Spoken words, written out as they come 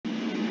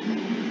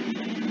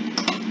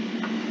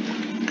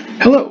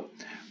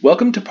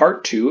Welcome to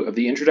part 2 of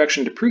the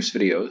Introduction to Proofs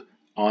video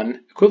on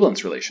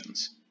equivalence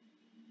relations.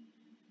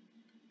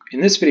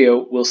 In this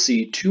video, we'll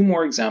see 2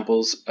 more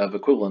examples of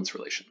equivalence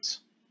relations.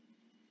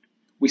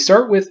 We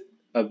start with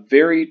a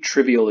very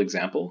trivial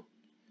example.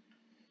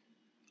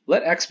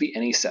 Let X be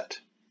any set.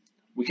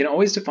 We can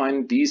always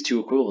define these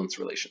 2 equivalence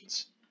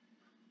relations.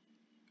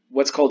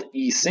 What's called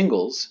E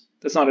singles,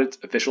 that's not its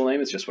official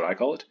name, it's just what I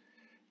call it.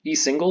 E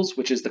singles,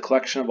 which is the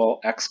collection of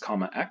all X,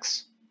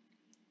 X.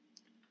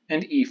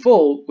 And E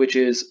full, which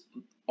is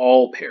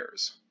all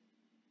pairs.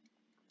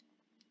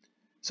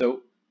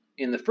 So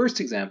in the first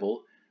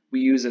example,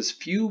 we use as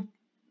few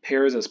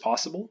pairs as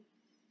possible,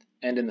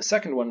 and in the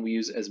second one, we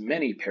use as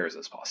many pairs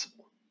as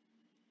possible.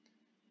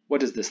 What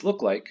does this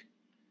look like?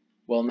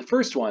 Well, in the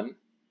first one,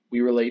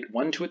 we relate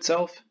 1 to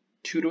itself,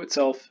 2 to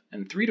itself,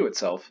 and 3 to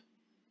itself.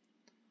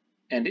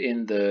 And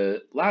in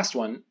the last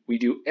one, we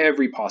do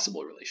every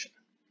possible relation.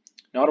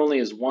 Not only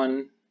is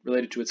 1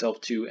 related to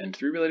itself, 2 and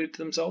 3 related to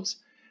themselves,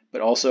 but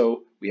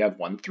also we have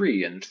 1,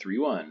 3 and 3,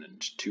 1 and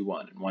 2,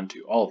 1 and 1,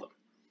 2, all of them.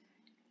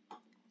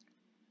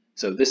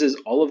 So this is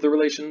all of the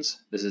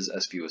relations. This is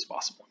as few as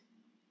possible.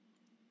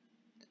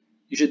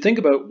 You should think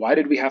about, why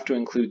did we have to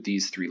include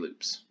these 3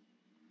 loops?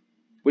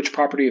 Which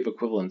property of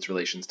equivalence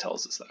relations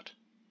tells us that?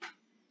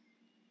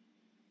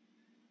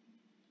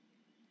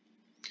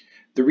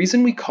 The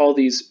reason we call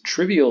these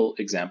trivial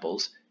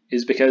examples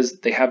is because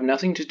they have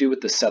nothing to do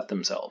with the set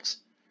themselves.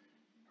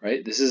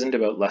 Right? This isn't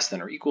about less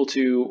than or equal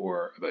to,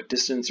 or about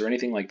distance or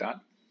anything like that.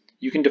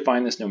 You can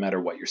define this no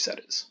matter what your set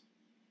is.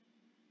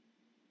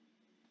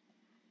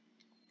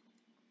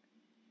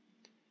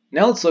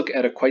 Now let's look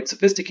at a quite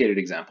sophisticated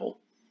example,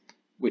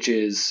 which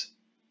is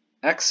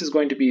X is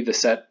going to be the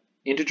set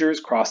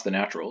integers cross the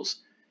naturals,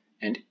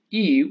 and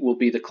E will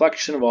be the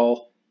collection of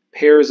all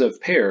pairs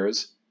of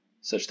pairs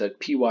such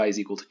that Py is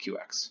equal to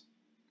Qx.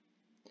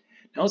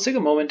 Now let's take a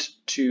moment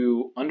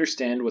to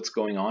understand what's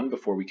going on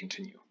before we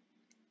continue.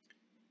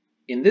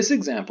 In this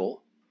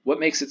example, what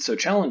makes it so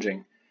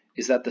challenging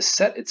is that the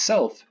set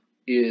itself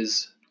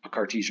is a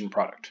Cartesian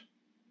product.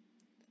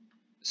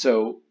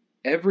 So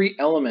every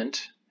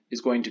element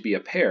is going to be a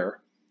pair,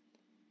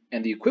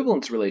 and the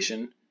equivalence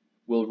relation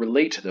will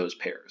relate to those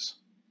pairs.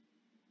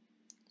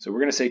 So we're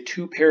going to say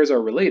 2 pairs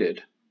are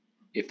related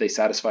if they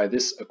satisfy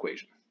this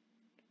equation.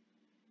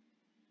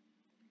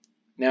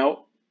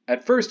 Now,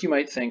 at first you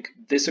might think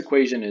this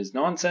equation is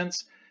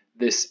nonsense,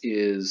 this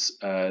is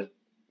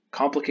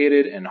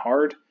complicated and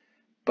hard.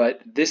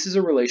 But this is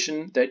a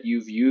relation that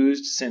you've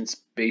used since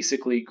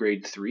basically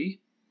grade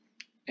 3,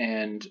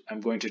 and I'm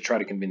going to try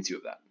to convince you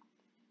of that.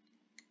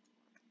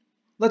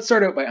 Let's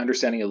start out by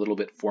understanding a little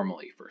bit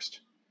formally first.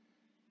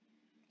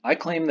 I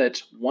claim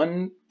that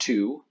 1,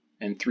 2,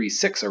 and 3,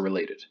 6 are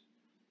related.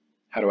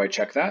 How do I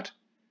check that?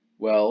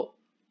 Well,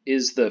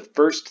 is the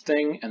first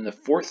thing and the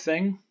fourth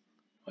thing,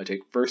 I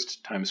take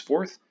first times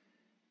fourth,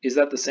 is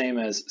that the same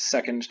as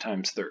second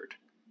times third?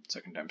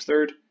 Second times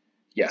third,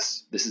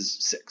 yes, this is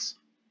 6.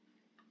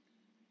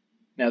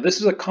 Now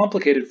this is a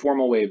complicated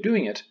formal way of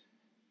doing it,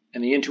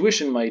 and the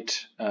intuition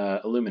might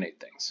illuminate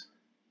things.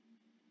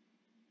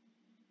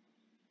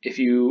 If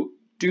you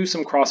do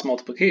some cross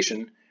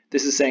multiplication,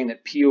 this is saying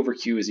that P over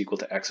Q is equal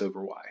to X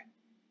over Y.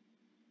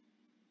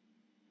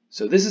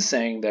 So this is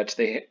saying that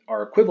they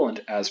are equivalent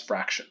as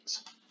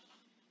fractions.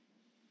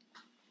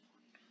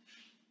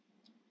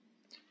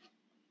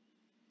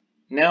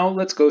 Now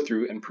let's go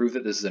through and prove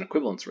that this is an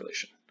equivalence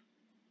relation.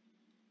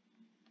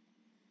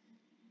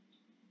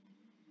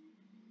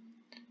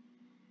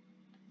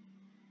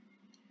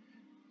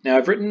 Now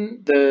I've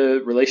written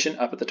the relation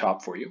up at the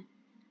top for you.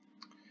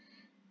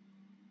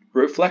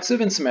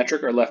 Reflexive and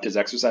symmetric are left as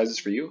exercises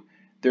for you.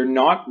 They're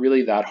not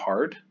really that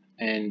hard,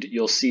 and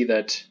you'll see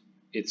that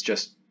it's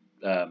just,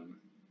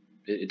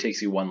 it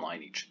takes you 1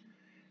 line each.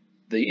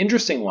 The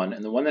interesting one,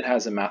 and the one that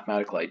has a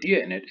mathematical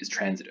idea in it, is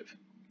transitive.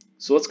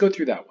 So let's go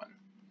through that one.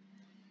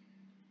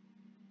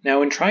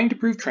 Now in trying to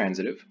prove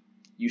transitive,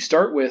 you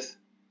start with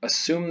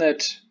assume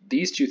that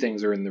these 2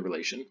 things are in the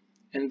relation,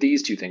 and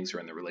these 2 things are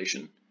in the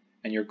relation.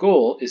 And your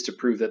goal is to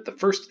prove that the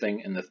first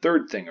thing and the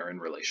third thing are in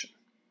relation.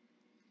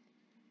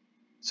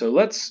 So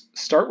let's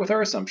start with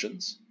our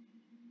assumptions.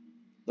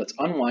 Let's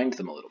unwind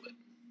them a little bit.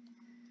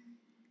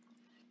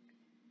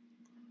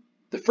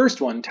 The first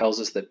one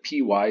tells us that Py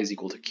is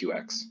equal to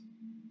Qx.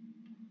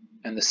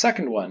 And the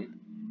second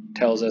one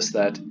tells us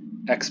that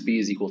Xb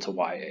is equal to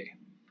Ya.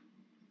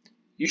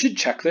 You should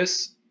check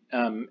this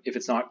if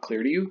it's not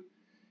clear to you.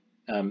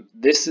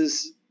 This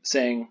is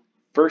saying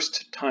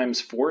first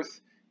times fourth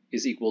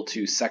is equal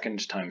to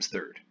second times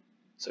third.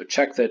 So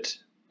check that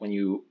when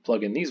you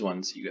plug in these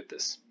ones, you get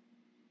this.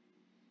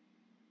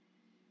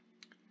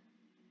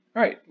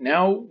 All right,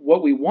 now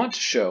what we want to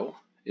show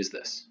is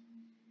this.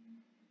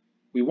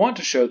 We want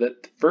to show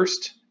that the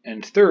first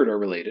and third are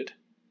related,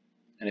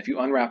 and if you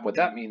unwrap what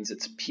that means,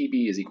 it's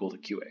PB is equal to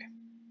QA.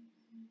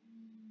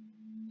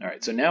 All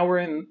right, so now we're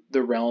in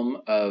the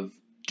realm of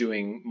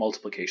doing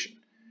multiplication.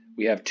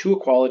 We have 2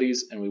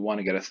 equalities, and we want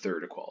to get a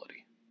third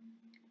equality.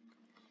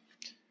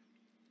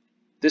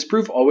 This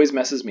proof always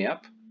messes me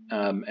up,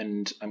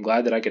 and I'm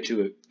glad that I get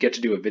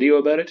to do a video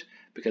about it,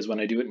 because when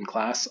I do it in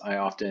class, I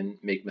often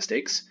make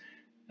mistakes.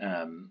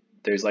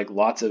 There's like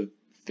lots of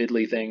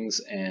fiddly things,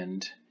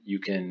 and you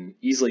can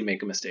easily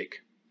make a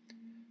mistake.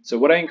 So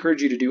what I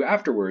encourage you to do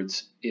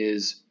afterwards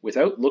is,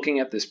 without looking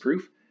at this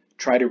proof,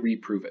 try to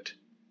reprove it.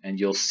 And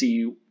you'll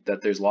see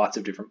that there's lots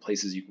of different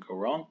places you can go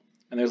wrong,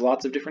 and there's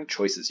lots of different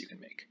choices you can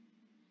make.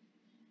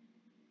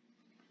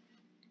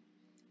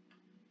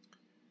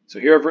 So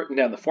here I've written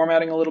down the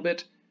formatting a little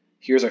bit.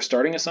 Here's our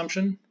starting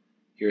assumption.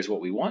 Here's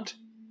what we want.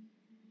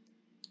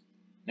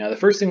 Now the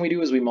first thing we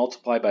do is we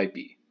multiply by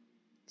b.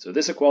 So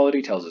this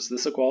equality tells us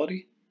this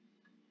equality.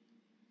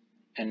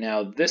 And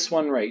now this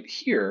one right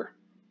here,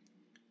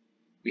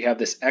 we have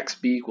this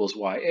xb equals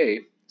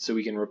ya, so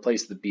we can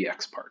replace the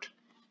bx part.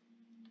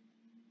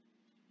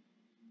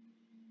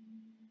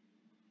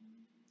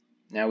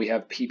 Now we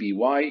have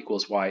pby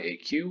equals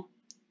yaq.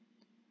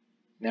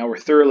 Now we're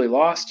thoroughly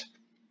lost.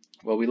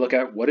 Well, we look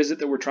at what is it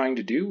that we're trying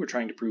to do. We're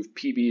trying to prove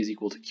PB is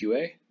equal to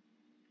QA.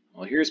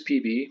 Well, here's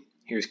PB,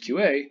 here's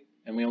QA,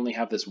 and we only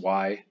have this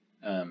Y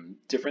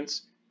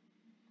difference.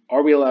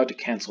 Are we allowed to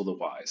cancel the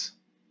Y's?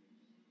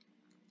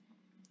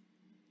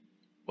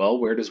 Well,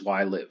 where does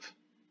Y live?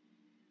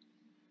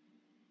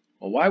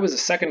 Well, Y was a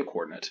second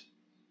coordinate,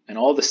 and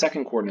all the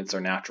second coordinates are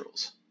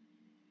naturals.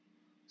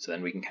 So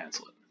then we can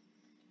cancel it.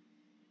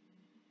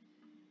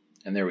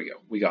 And there we go.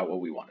 We got what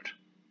we wanted.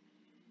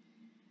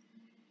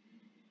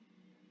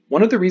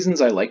 One of the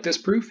reasons I like this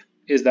proof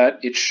is that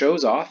it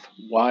shows off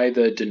why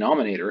the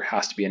denominator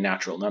has to be a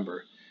natural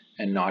number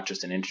and not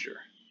just an integer,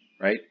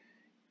 right?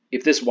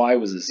 If this y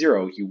was a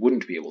 0, you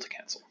wouldn't be able to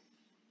cancel.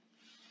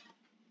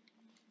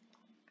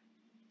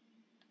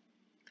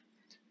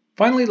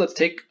 Finally, let's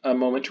take a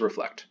moment to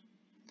reflect.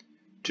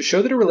 To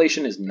show that a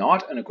relation is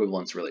not an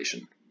equivalence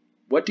relation,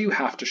 what do you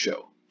have to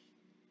show?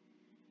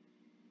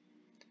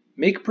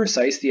 Make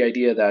precise the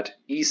idea that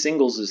E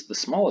singles is the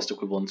smallest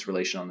equivalence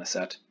relation on the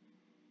set,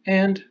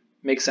 and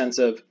make sense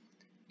of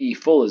E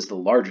full is the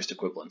largest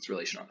equivalence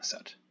relation on the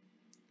set.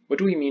 What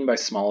do we mean by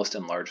smallest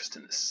and largest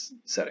in this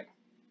setting?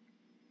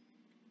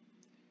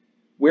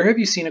 Where have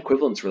you seen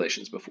equivalence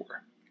relations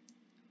before?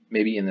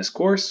 Maybe in this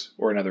course,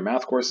 or in other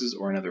math courses,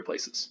 or in other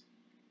places.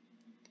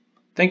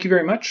 Thank you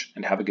very much,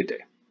 and have a good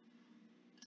day.